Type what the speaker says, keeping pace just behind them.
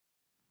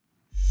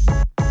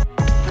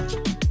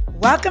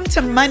Welcome to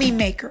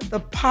Moneymaker,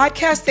 the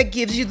podcast that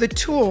gives you the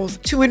tools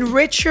to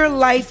enrich your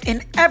life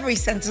in every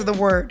sense of the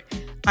word.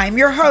 I'm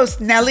your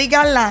host, Nelly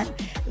Galan.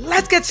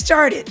 Let's get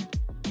started.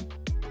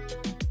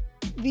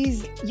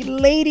 These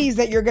ladies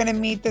that you're going to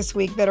meet this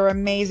week that are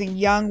amazing,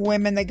 young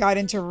women that got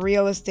into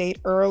real estate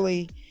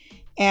early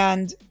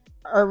and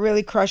are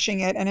really crushing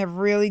it and have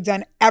really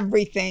done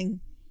everything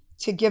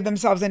to give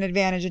themselves an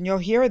advantage. And you'll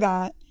hear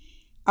that.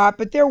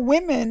 But they're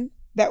women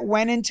that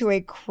went into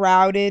a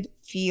crowded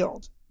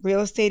field.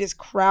 Real estate is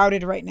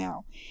crowded right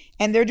now.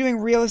 And they're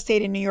doing real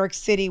estate in New York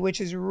City, which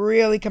is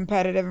really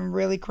competitive and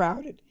really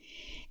crowded.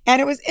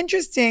 And it was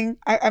interesting.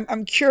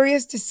 I'm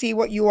curious to see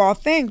what you all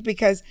think,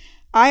 because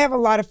I have a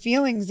lot of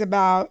feelings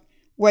about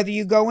whether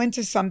you go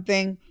into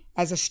something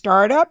as a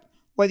startup,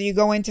 whether you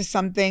go into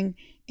something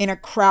in a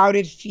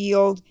crowded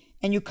field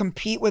and you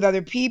compete with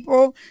other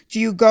people. Do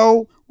you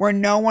go where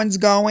no one's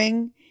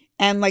going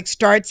and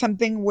start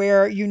something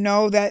where you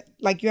know that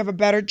you have a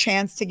better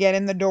chance to get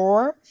in the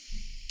door?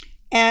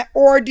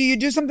 Or do you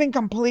do something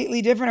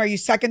completely different? Are you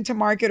second to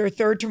market or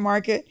third to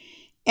market?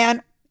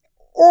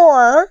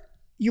 Or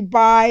you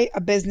buy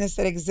a business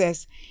that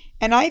exists.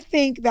 And I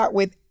think that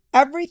with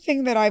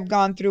everything that I've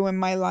gone through in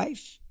my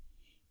life,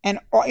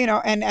 and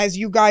as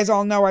you guys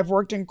all know, I've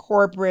worked in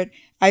corporate,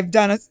 I've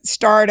done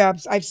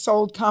startups, I've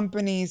sold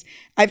companies,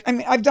 I've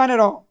done it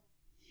all.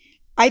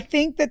 I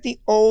think that the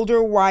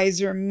older,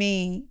 wiser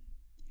me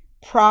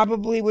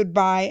probably would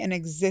buy an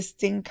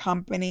existing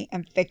company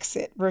and fix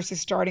it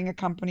versus starting a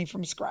company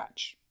from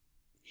scratch.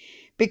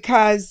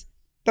 Because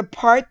the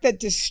part that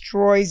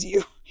destroys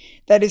you,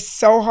 that is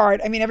so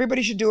hard.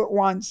 Everybody should do it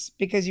once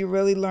because you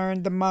really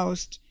learn the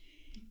most,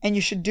 and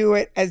you should do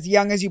it as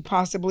young as you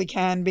possibly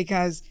can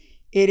because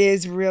it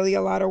is really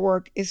a lot of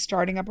work, is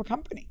starting up a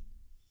company.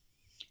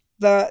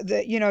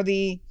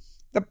 The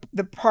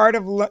part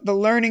of the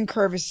learning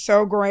curve is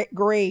so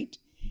great.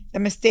 The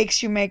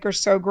mistakes you make are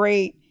so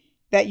great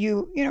that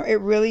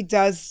it really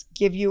does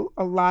give you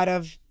a lot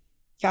of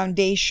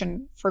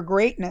foundation for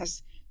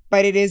greatness,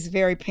 but it is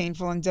very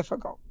painful and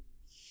difficult.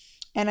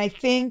 And I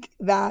think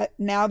that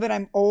now that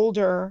I'm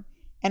older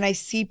and I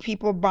see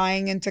people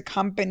buying into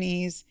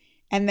companies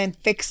and then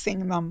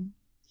fixing them,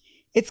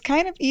 it's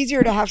kind of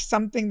easier to have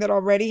something that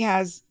already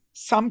has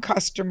some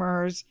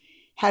customers,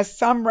 has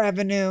some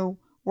revenue,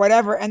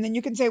 whatever. And then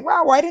you can say,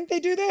 wow, why didn't they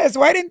do this?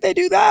 Why didn't they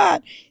do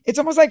that? It's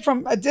almost like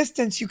from a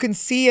distance, you can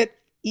see it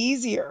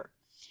easier.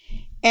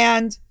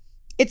 And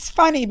it's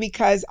funny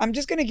because I'm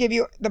just going to give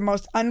you the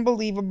most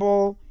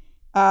unbelievable,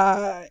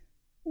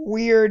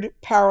 weird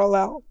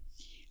parallel.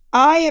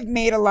 I have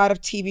made a lot of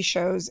TV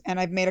shows, and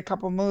I've made a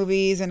couple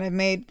movies, and I've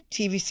made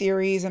TV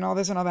series and all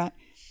this and all that.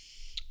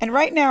 And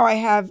right now I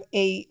have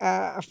a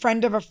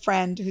friend of a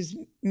friend who's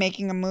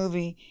making a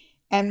movie.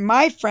 And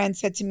my friend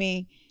said to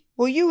me,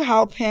 will you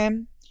help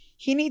him?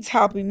 He needs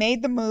help. He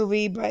made the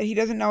movie, but he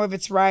doesn't know if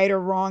it's right or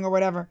wrong or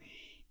whatever.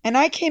 And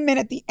I came in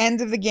at the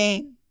end of the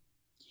game.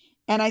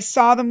 And I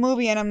saw the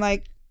movie and I'm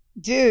like,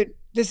 dude,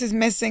 this is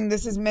missing.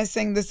 This is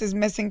missing. This is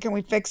missing. Can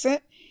we fix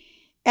it?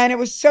 And it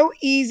was so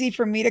easy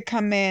for me to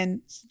come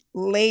in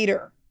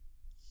later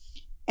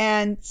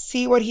and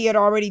see what he had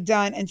already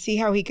done and see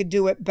how he could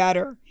do it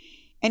better.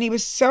 And he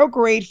was so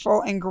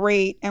grateful and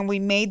great. And we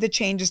made the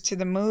changes to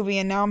the movie.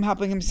 And now I'm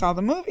helping him sell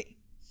the movie.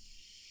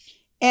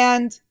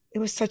 And it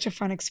was such a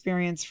fun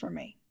experience for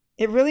me.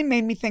 It really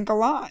made me think a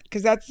lot,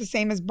 because that's the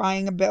same as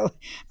buying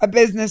a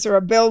business or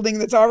a building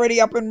that's already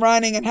up and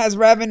running and has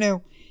revenue.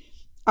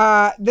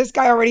 This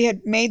guy already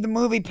had made the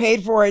movie,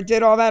 paid for it,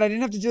 did all that. I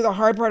didn't have to do the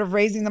hard part of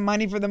raising the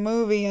money for the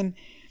movie. And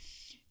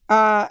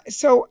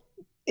so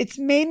it's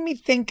made me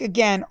think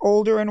again,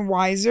 older and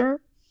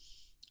wiser.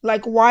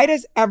 Why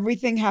does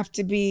everything have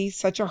to be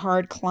such a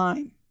hard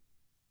climb?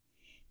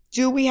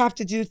 Do we have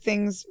to do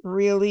things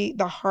really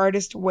the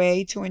hardest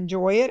way to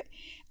enjoy it?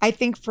 I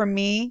think for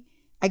me,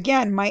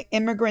 again, my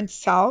immigrant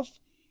self,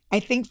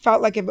 I think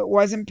felt like if it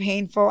wasn't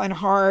painful and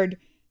hard,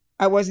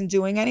 I wasn't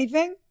doing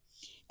anything.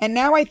 And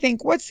now I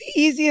think, what's the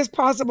easiest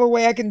possible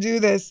way I can do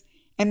this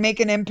and make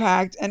an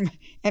impact and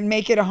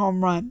make it a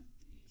home run?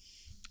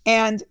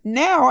 And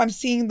now I'm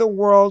seeing the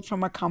world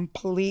from a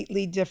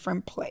completely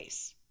different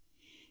place.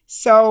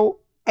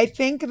 So I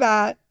think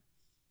that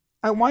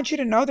I want you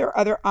to know there are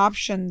other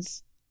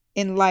options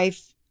in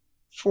life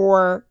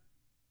for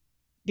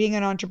being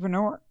an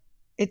entrepreneur.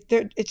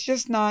 It's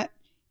just not,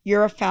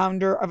 you're a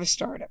founder of a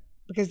startup,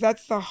 because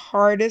that's the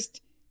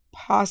hardest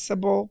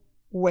possible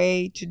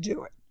way to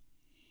do it.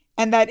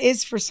 And that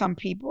is for some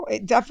people.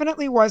 It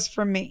definitely was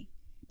for me,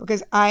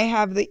 because I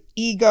have the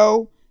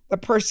ego, the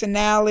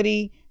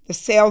personality, the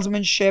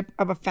salesmanship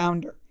of a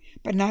founder,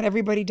 but not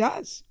everybody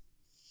does.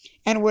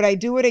 And would I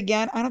do it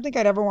again? I don't think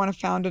I'd ever want to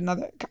found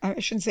another.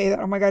 I shouldn't say that.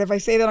 Oh my God, if I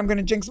say that, I'm going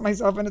to jinx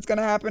myself and it's going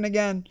to happen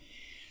again.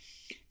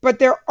 But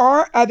there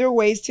are other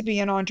ways to be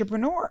an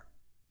entrepreneur.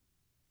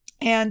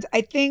 And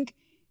I think,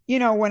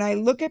 when I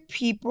look at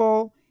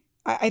people,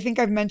 I think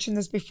I've mentioned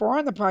this before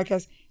on the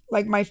podcast,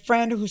 like my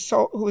friend who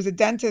was a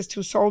dentist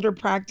who sold her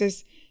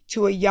practice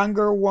to a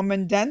younger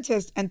woman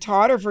dentist and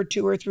taught her for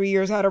 2 or 3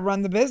 years how to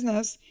run the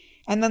business.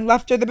 and then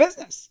left her the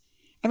business.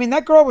 I mean,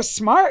 that girl was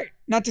smart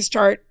not to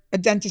start a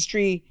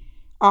dentistry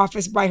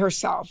office by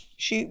herself.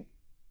 She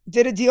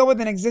did a deal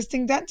with an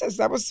existing dentist.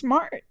 That was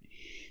smart.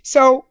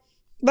 So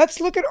let's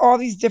look at all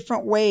these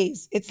different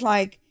ways. It's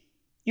like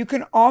you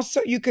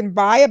can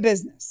buy a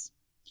business.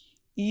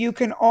 You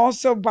can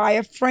also buy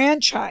a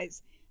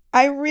franchise.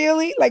 I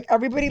really, like,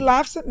 everybody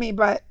laughs at me,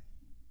 but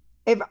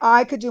if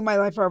I could do my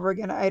life over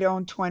again, I'd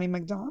own 20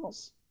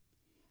 McDonald's.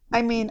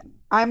 I mean,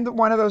 I'm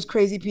one of those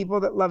crazy people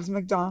that loves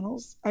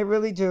McDonald's. I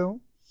really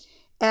do.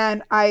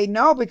 And I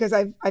know because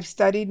I've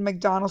studied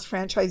McDonald's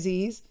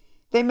franchisees.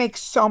 They make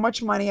so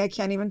much money, I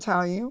can't even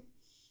tell you.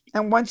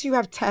 And once you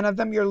have 10 of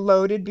them, you're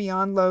loaded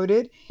beyond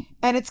loaded.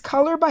 And it's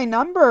color by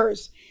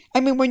numbers.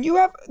 I mean, when you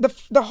have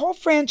the whole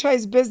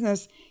franchise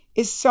business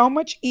is so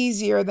much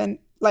easier than,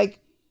 like,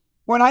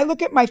 when I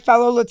look at my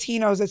fellow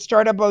Latinos that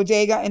start a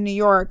bodega in New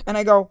York and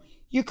I go,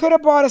 you could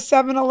have bought a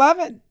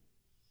 7-Eleven.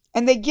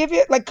 And they give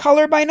you like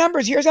color by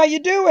numbers. Here's how you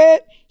do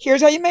it.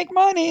 Here's how you make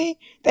money.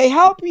 They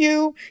help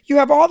you. You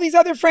have all these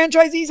other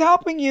franchisees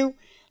helping you.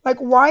 Like,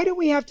 why do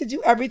we have to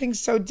do everything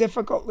so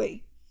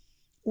difficultly?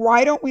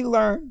 Why don't we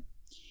learn?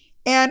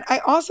 And I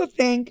also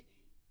think,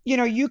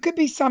 you could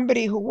be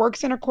somebody who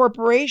works in a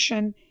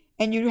corporation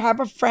and you have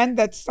a friend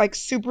that's like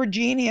super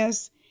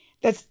genius,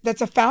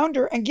 that's a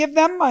founder, and give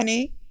them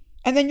money.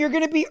 And then you're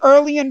going to be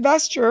early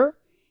investor.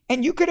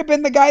 And you could have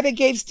been the guy that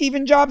gave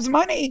Stephen Jobs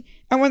money.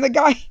 And when the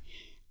guy,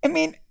 I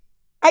mean,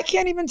 I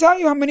can't even tell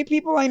you how many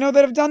people I know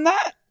that have done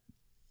that.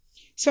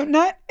 So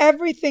not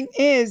everything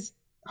is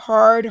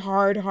hard.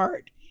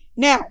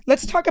 Now,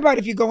 let's talk about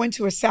if you go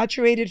into a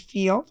saturated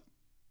field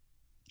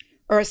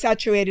or a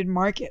saturated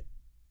market.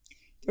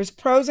 There's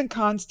pros and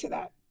cons to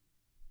that.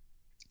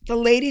 The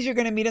ladies you're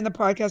going to meet in the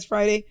podcast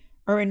Friday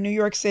are in New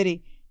York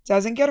City.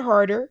 Doesn't get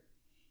harder,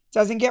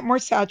 doesn't get more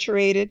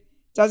saturated,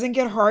 doesn't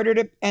get harder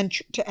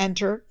to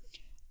enter.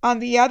 On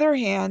the other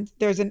hand,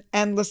 there's an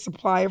endless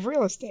supply of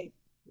real estate.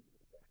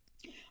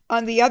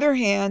 On the other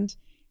hand,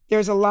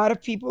 there's a lot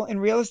of people in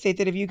real estate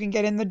that if you can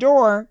get in the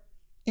door,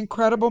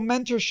 incredible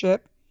mentorship,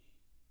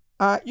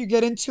 you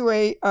get into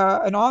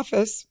an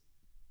office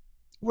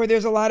where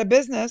there's a lot of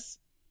business,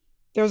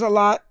 there's a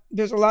lot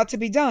to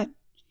be done.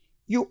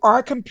 You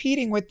are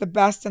competing with the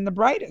best and the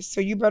brightest,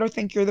 so you better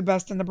think you're the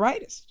best and the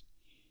brightest.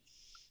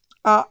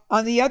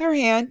 On the other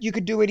hand, you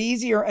could do it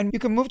easier and you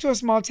can move to a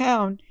small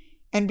town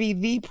and be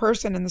the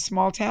person in the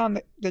small town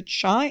that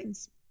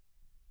shines.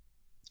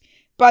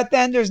 But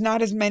then there's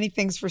not as many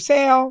things for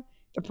sale.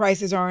 The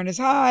prices aren't as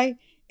high.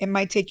 It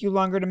might take you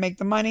longer to make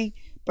the money,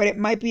 but it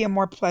might be a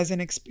more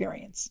pleasant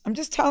experience. I'm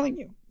just telling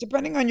you,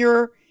 depending on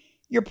your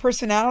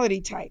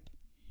personality type.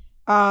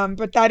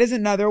 But that is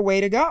another way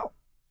to go.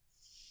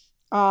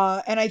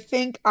 And I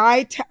think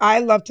I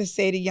love to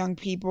say to young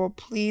people,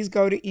 please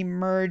go to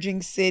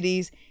emerging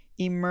cities,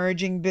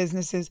 emerging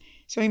businesses.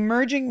 So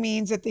emerging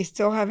means that they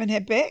still haven't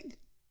hit big.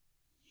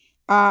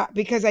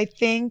 Because I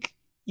think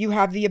you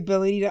have the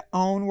ability to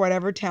own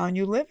whatever town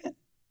you live in.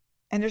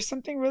 And there's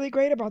something really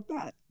great about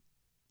that.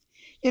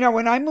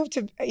 When I moved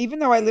even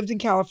though I lived in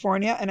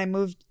California and I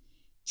moved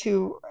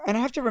and I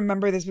have to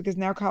remember this because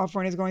now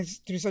California is going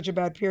through such a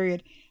bad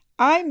period.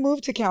 I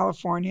moved to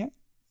California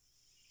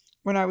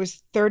when I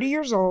was 30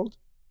 years old,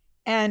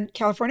 and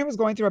California was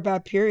going through a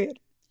bad period.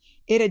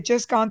 It had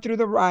just gone through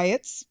the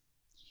riots,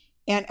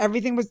 and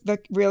the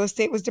real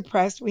estate was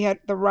depressed. We had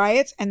the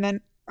riots and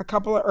then a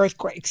couple of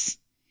earthquakes,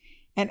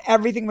 and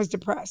everything was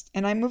depressed.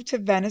 And I moved to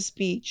Venice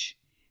Beach,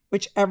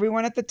 which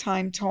everyone at the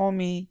time told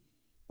me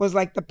was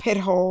like the pit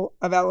hole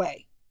of LA.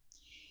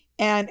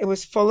 And it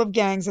was full of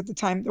gangs at the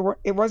time.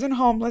 It wasn't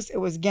homeless, it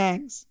was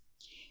gangs.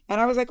 And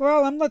I was like,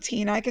 well, I'm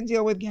Latina, I can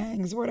deal with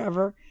gangs,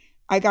 whatever.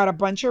 I got a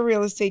bunch of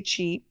real estate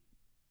cheap,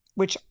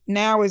 which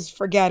now is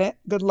forget it,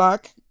 good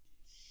luck.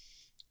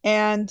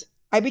 And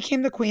I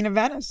became the Queen of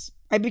Venice.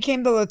 I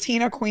became the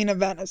Latina Queen of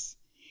Venice.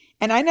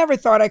 And I never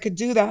thought I could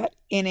do that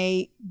in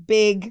a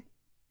big,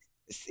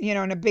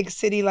 in a big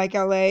city like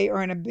LA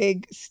or in a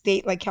big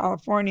state like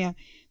California.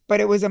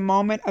 But it was a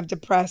moment of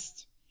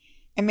depressed.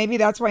 And maybe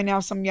that's why now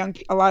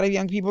a lot of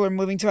young people are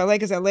moving to LA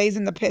because LA's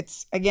in the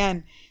pits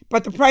again.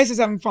 But the prices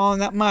haven't fallen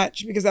that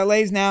much because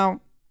LA's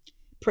now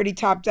pretty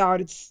topped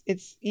out.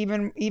 It's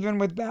even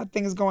with bad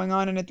things going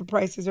on in it, the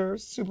prices are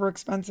super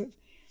expensive.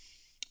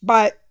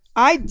 But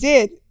I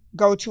did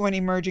go to an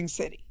emerging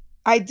city.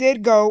 I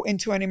did go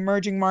into an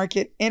emerging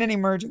market in an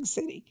emerging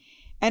city,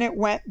 and it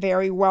went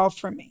very well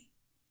for me.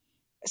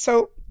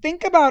 So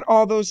think about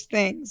all those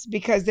things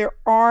because there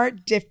are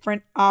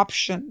different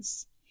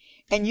options,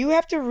 and you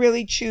have to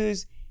really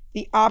choose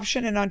the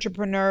option in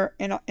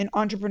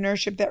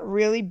entrepreneurship that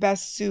really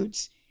best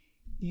suits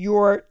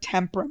your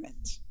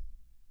temperament,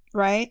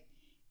 right?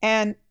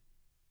 And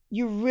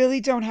you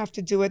really don't have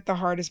to do it the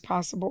hardest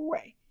possible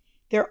way.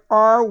 There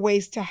are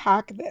ways to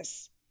hack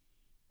this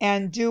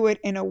and do it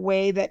in a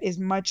way that is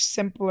much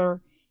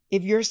simpler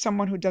if you're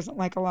someone who doesn't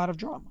like a lot of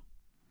drama.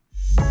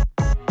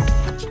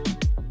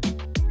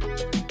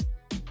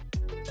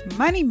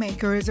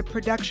 Moneymaker is a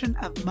production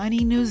of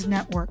Money News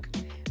Network.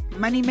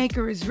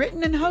 Moneymaker is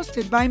written and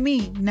hosted by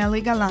me,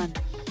 Nelly Galan.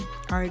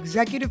 Our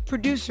executive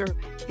producer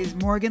is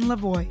Morgan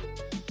Lavoie.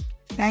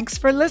 Thanks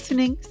for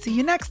listening. See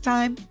you next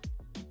time.